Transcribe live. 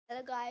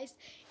Hello guys,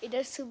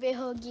 इधर सुबह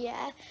हो गया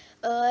है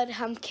और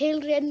हम खेल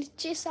रहे हैं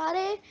नीचे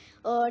सारे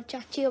और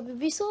चाची अभी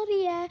भी सो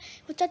रही है।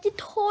 वो चाची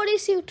थोड़ी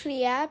सी उठ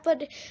रही है पर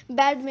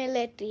बेड में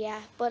लेट रही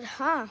है। पर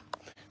हाँ,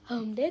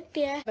 हम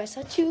देखते हैं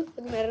वैसा छू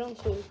मेरा रंग।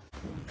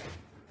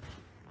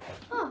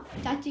 हाँ,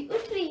 चाची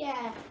उठ रही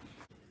है।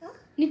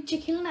 नीचे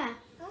खेलना है।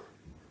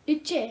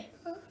 नीचे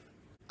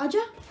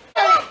आजा।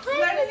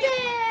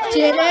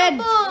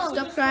 Jared,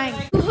 stop crying.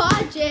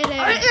 What,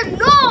 Jared?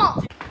 No.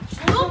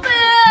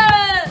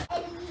 Stupid.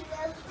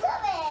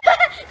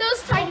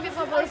 Those tiny bit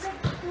bubbles.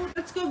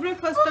 Let's go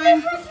breakfast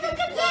time.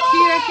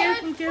 Here,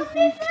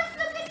 careful.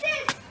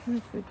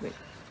 Wait.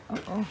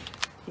 Oh.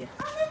 Yeah.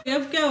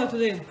 अब क्या हुआ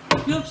तुझे?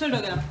 क्यों upset हो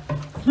गया?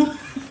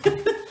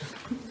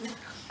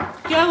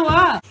 क्या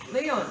हुआ?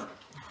 Leon.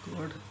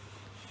 Good.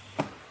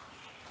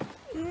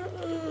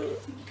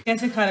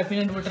 कैसे खा रहे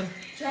peanut butter?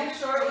 Jack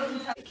sure it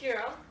wasn't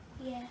Kira.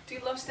 Yeah. Do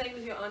you love staying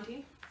with your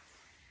auntie?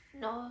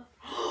 No.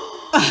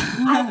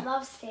 I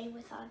love staying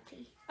with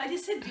auntie. I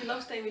just said, do you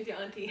love staying with your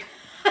auntie?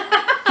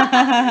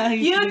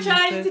 You were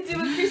trying to do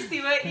a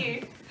Christy, weren't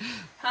you?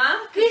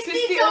 Huh?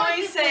 Christy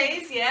always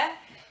says, yeah,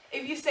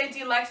 if you say, do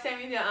you like staying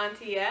with your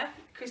auntie, yeah,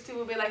 Christy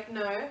will be like,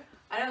 no,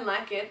 I don't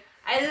like it.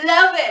 I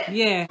love it.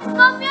 Yeah.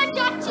 Come here,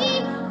 Chachi.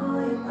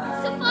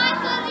 Safai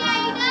kar rahi hai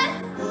idhar.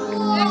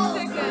 Next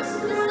second.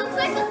 This looks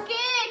like a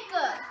cake.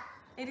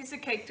 It is a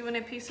cake. Do you want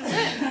a piece of it?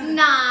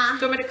 Nah.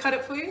 Do you want me to cut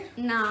it for you?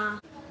 Nah.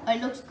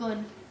 It looks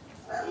good.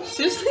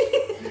 Seriously?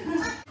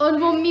 और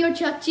mummy और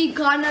चाची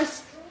गाना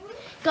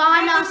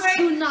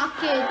सुना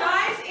के.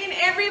 Guys, in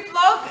every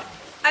vlog,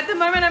 at the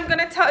moment I'm going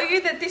to tell you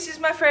that this is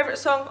my favourite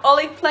song.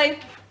 Ollie, play.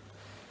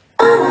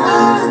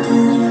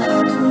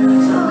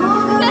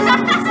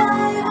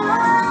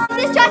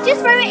 This is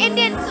Chachi's favorite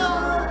Indian song.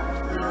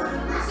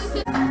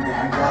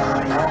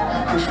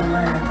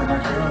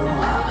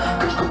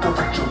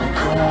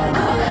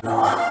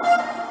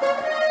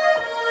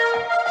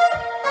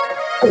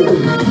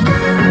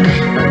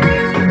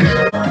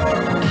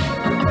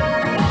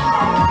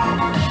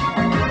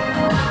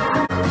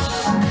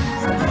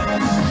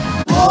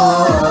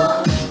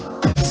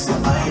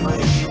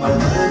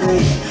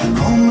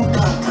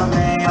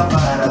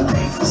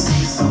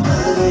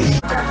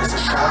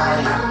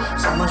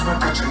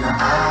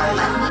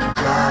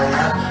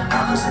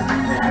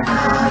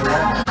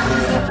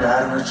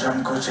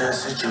 हमको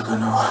जैसे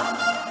जुगनू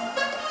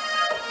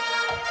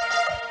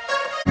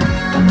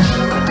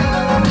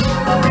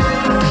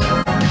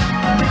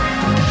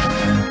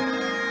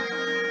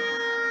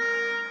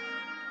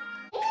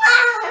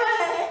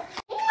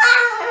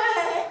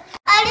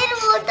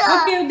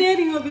Okay, दे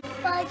रही हूँ अभी.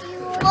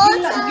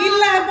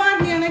 गिल्ला है बाहर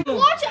नहीं आने को.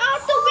 Watch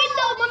out the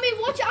window, mommy.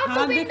 Watch out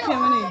the window. देखिए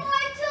मैंने.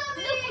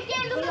 Look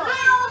again.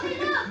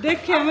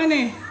 देखिए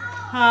मैंने.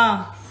 हाँ.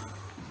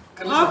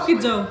 आप किध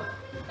जाओ.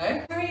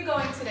 Where are you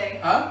going today?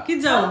 Huh? किध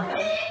जाओ.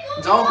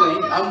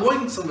 I'm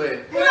going somewhere.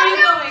 Where are you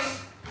going?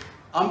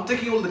 I'm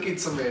taking all the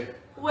kids somewhere.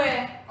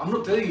 Where? I'm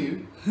not telling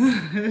you.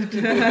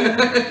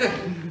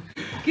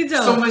 किध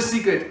जाओ. Somewhere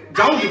secret.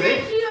 जाऊँगी बे.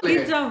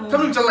 किध जाओ. तुम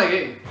लोग चल रहे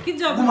हैं. किध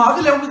जाओ. घुमा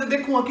के ले आऊँगी तो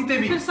देखूँगा कितने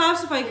भी. फिर साफ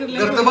सफाई कर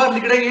लेंगे. घर के बाहर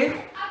निकलेंगे.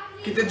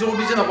 कितने जो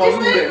भी जना पाऊँ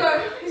Just let घूमने. it go.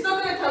 He's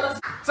not going to tell us.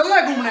 चलना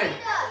है घूमने.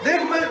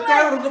 देख मैं क्या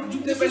करूँगा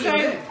जूते पहन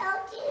लेंगे.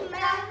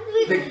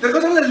 देख तेरे को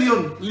चलना है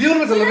लियोन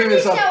में चलना है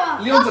मेरे साथ.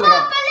 लियोन चलेगा.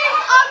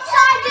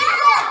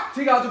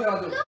 ठीक है आ जाओ.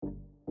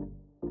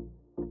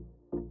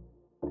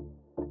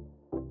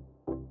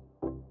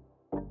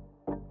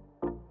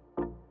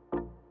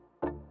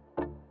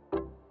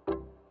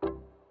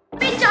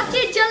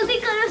 चाची जल्दी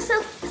करो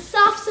सब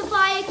साफ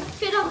सफाई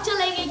फिर हम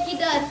चलेंगे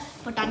किधर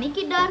पता नहीं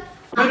किधर.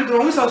 मैं भी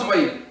करूँगी साफ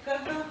सफाई.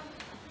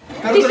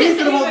 करो तो नहीं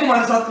करवाओ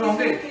तुम्हारे साथ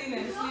करवाऊँगे.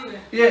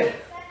 Yeah,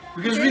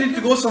 because we need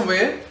to go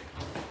somewhere.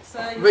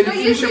 When No,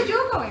 you said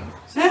you're going.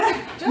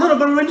 No,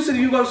 but when you said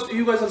you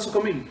guys also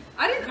coming.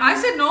 I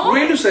said no.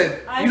 When you said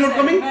you not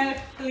coming. When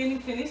cleaning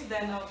finished,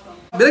 then I'll come.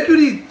 मेरा क्यों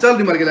नहीं चल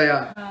नहीं मर गया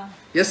यार.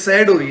 ये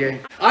sad हो रही है.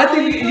 I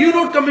think you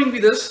not coming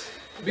with us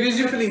because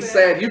you're feeling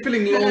sad. You're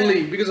feeling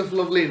lonely because of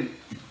Loveleen.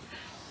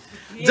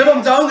 जब हम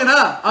जाओगे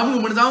ना, हम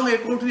घूमने जाओगे,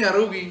 कोठनी आ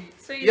रहोगी.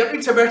 या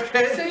पीछे बैठ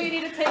के. So you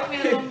need to take me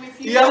along with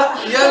you. या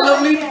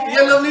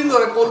Loveleen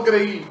द्वारा कॉल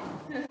करेगी.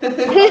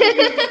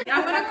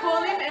 I'm gonna call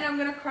him and I'm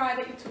gonna cry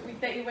that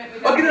you went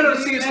with him. Okay, no,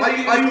 seriously.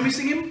 Are you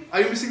missing him?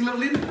 Are you missing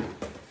Loveleen?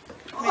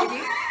 Maybe.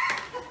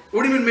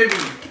 What do you mean maybe?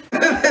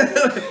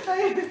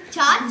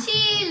 चाची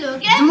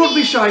look at Do not be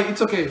me. shy.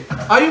 It's okay.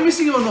 Are you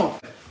missing him or not?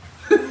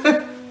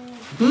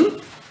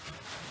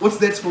 What's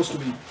that supposed to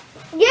be?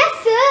 Yes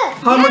sir.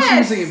 How much are you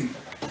missing him?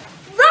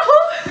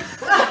 Rahul!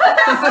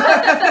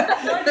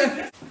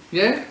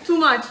 Yeah? Too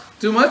much.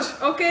 Too much?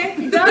 Okay,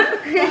 done?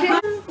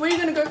 Where are you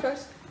gonna go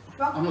first?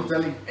 I'm not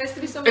telling. It has to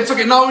be somewhere. It's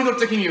okay. Now we're not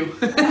taking you.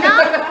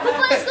 Now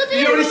let's go to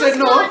You the already said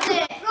no.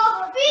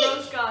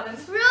 Rose Garden.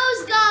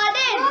 Rose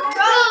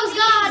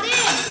Garden.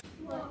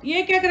 ये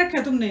क्या कर रखा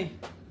है तुमने?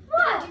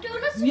 What? You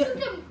told us to put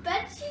the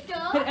bed sheet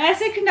up. फिर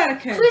ऐसे खिंडा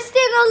रखा है.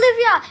 Christian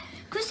Olivia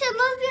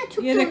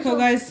took ये देखो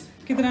गाइस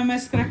कितना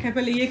मैस कर रखा है.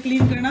 पहले ये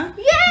क्लीन करना.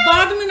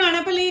 बाद में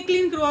नहाना. पहले ये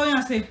क्लीन करवाओ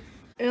यहाँ से.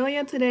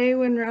 Earlier today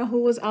when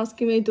Rahul was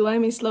asking me, do I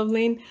miss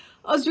Loveleen?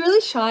 I was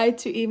really shy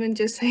to even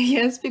just say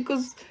yes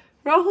because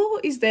Rahul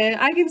is there.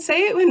 I can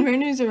say it when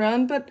Renu's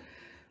around, but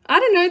I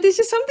don't know, there's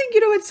just something, you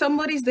know, when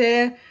somebody's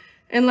there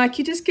and like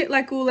you just get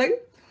like all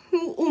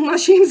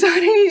mushy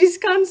inside and you just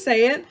can't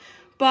say it.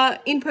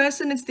 But in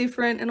person it's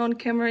different and on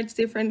camera it's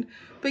different.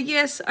 But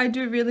yes, I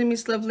do really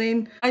miss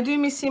Loveleen. I do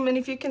miss him, and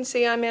if you can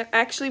see, I'm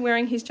actually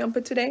wearing his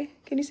jumper today.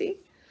 Can you see?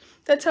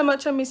 That's how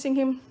much I'm missing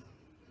him.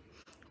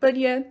 But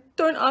yeah,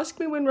 don't ask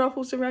me when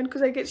Rahul's around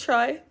because I get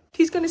shy.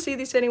 He's going to see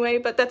this anyway,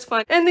 but that's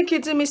fine. And the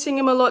kids are missing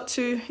him a lot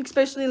too,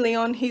 especially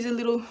Leon. He's a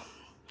little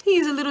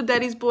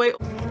daddy's boy.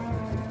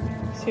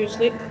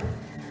 Seriously.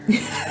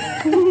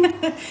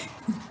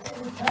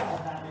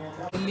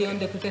 Leone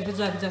देखो कैसे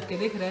जाग के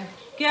देख रहा है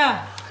क्या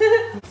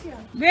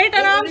wait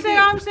आराम से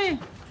आराम से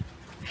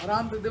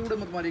दे उड़े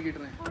मत मारिए गिर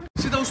रहे हैं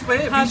सीधा उस पे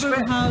हाँ बीच पे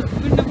हाँ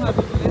विंडो मार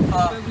दो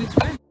बीच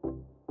पे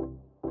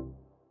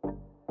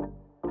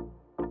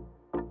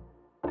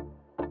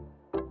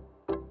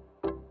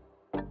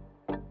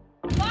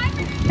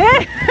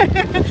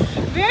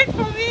wait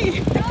for me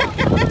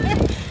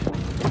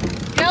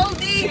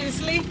Healthy.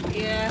 seriously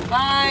Yeah,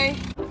 bye.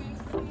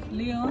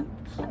 Leone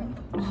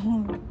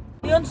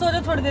Leone सो जा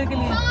थोड़ी देर के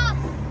लिए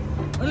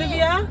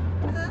ओलिविया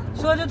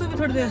सो जा तू भी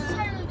थोड़ी देर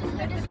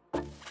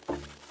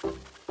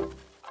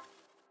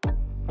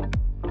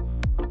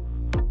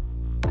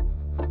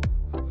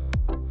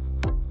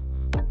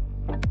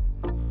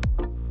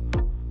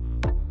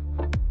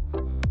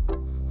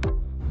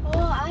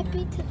I've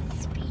been to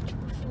this beach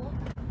before.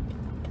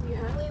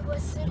 Yeah. We were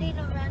sitting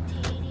around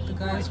eating. तो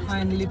guys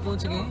finally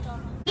पहुंच गए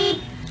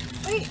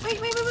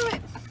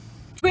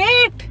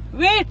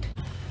Wait!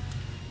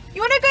 You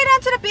want to go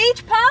down to the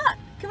beach part?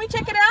 Can we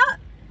check it out?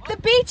 The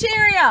beach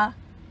area.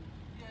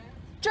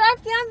 Drive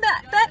down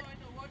that.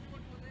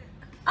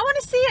 I want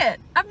to see it.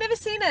 I've never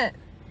seen it.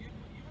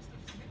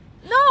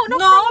 No,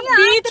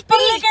 beach पर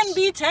लेकिन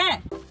beach है.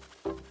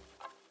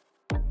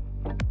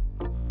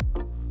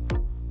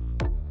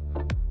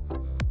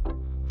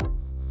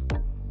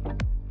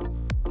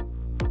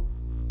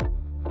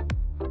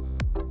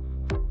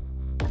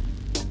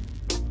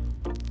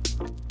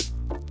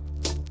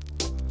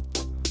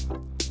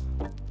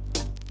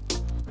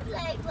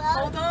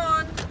 Hold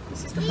on.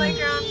 This is the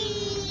playground.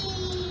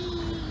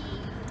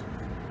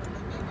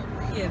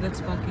 Yeah,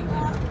 that's fucking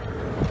him.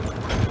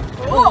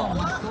 Oh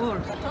my god.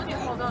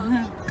 Hold on.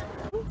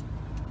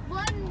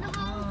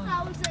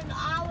 1,000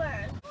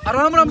 hours.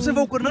 आराम से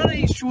वो करना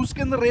नहीं shoes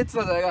के अंदर रेत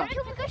चला जाएगा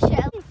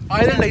Shell.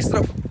 आइलैंड है इस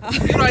तरफ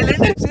ये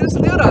आइलैंड है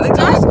सीरियसली और आधे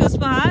Guys, कुछ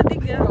बाहर दिख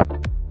गया.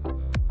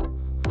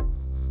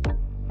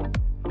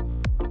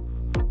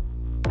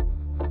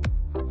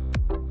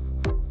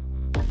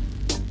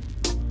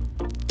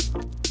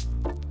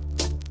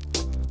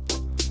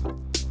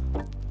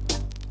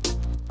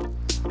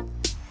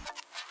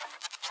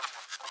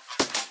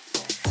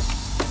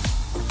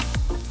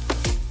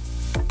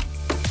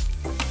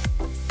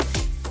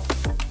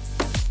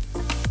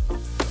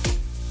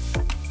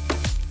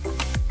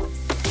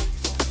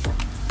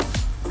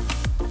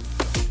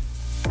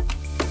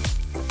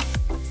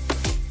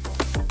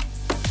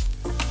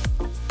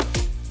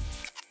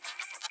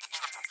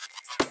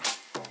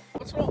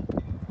 What's wrong?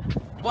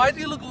 Why do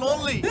you look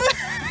lonely?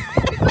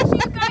 Because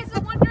you guys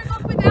are wandering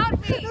off without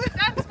me.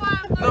 That's why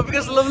I'm lonely. No,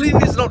 because Loveleen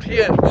is not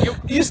here.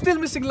 You still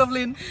missing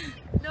Loveleen?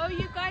 No,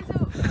 you guys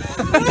are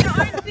doing your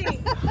own thing.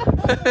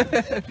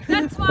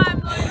 That's why I'm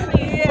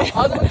lonely.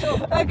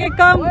 Okay,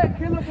 come.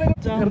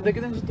 घर देखे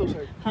थे तो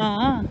side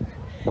हाँ.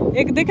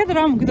 एक देखे तो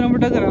राम कितना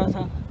बड़ा कर रहा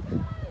था.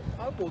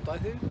 आप होता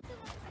है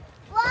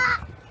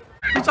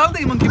तू चल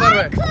दे मंकी बार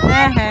में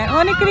है वो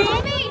निकली.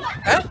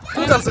 हैं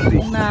तू चल सकती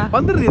ना.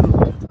 बंदर नहीं है तू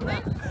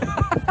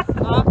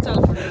आप चल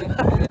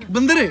पड़े.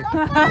 बंदर है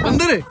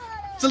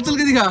चल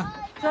के दिखा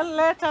चल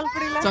ले चल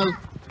पड़ी ले. चल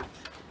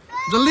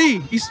जल्दी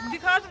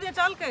दिखा तो दे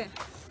चल के.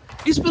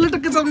 इस पे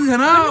लटक के चल के दिखा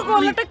ना को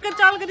लटक के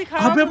चल के दिखा.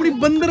 आप अपनी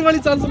बंदर वाली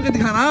चाल चल के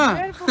दिखा ना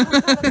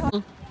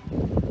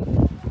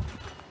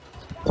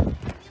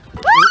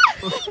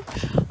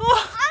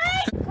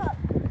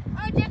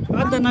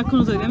आधा नाखून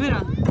हो गया मेरा.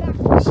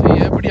 सही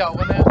है बढ़िया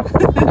होगा ना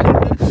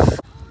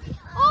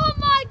Oh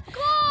my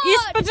god!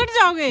 इस पे चढ़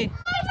जाओगे.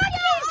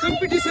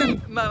 कंपटीशन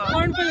ना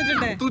कौन पे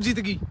चढ़े. तू जीत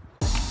गई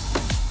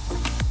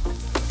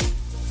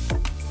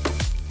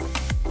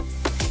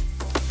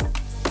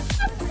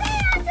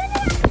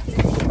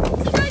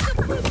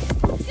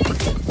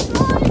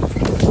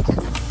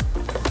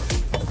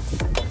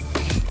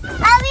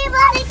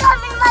Everybody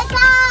come in my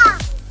car!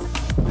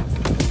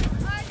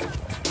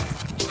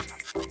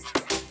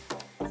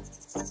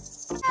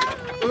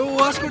 वो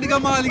वास्को डी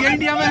गामा आ गया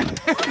इंडिया में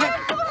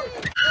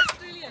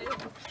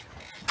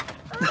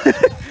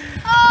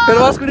फिर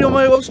वास्को डी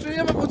गामा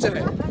ऑस्ट्रेलिया में पहुंचे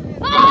हैं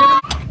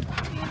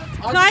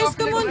Guys,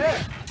 come on.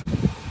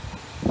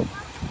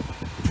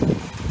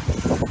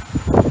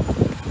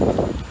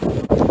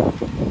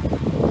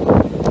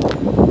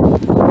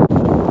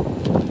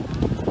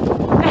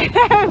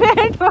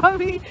 Wait for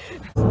me.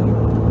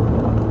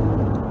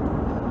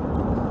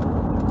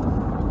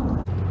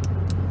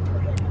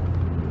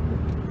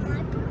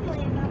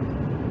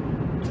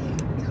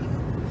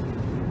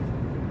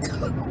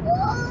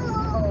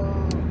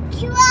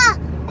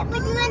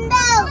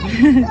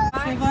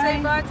 Say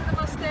bye to the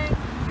Mustang.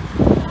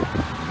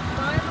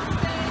 Bye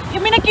Mustang. ये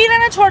मैंने की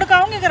लेना छोड़ के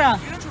आऊंगी करा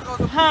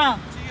हाँ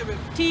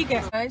ठीक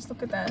है Guys,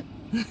 look at that.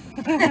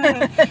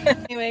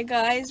 Anyway,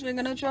 guys, we're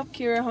gonna drop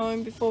Kira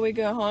home before we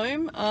go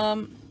home.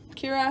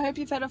 Kira, I hope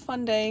you've had a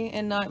fun day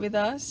and night with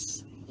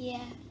us.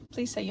 Yeah.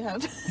 Please say you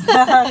have.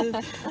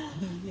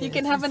 You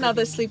can have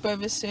another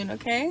sleepover soon,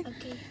 okay?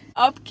 Okay.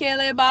 Up,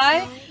 Kayla,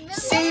 bye.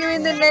 See you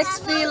in the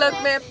next vlog,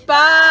 man.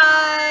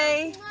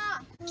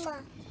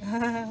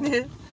 Bye.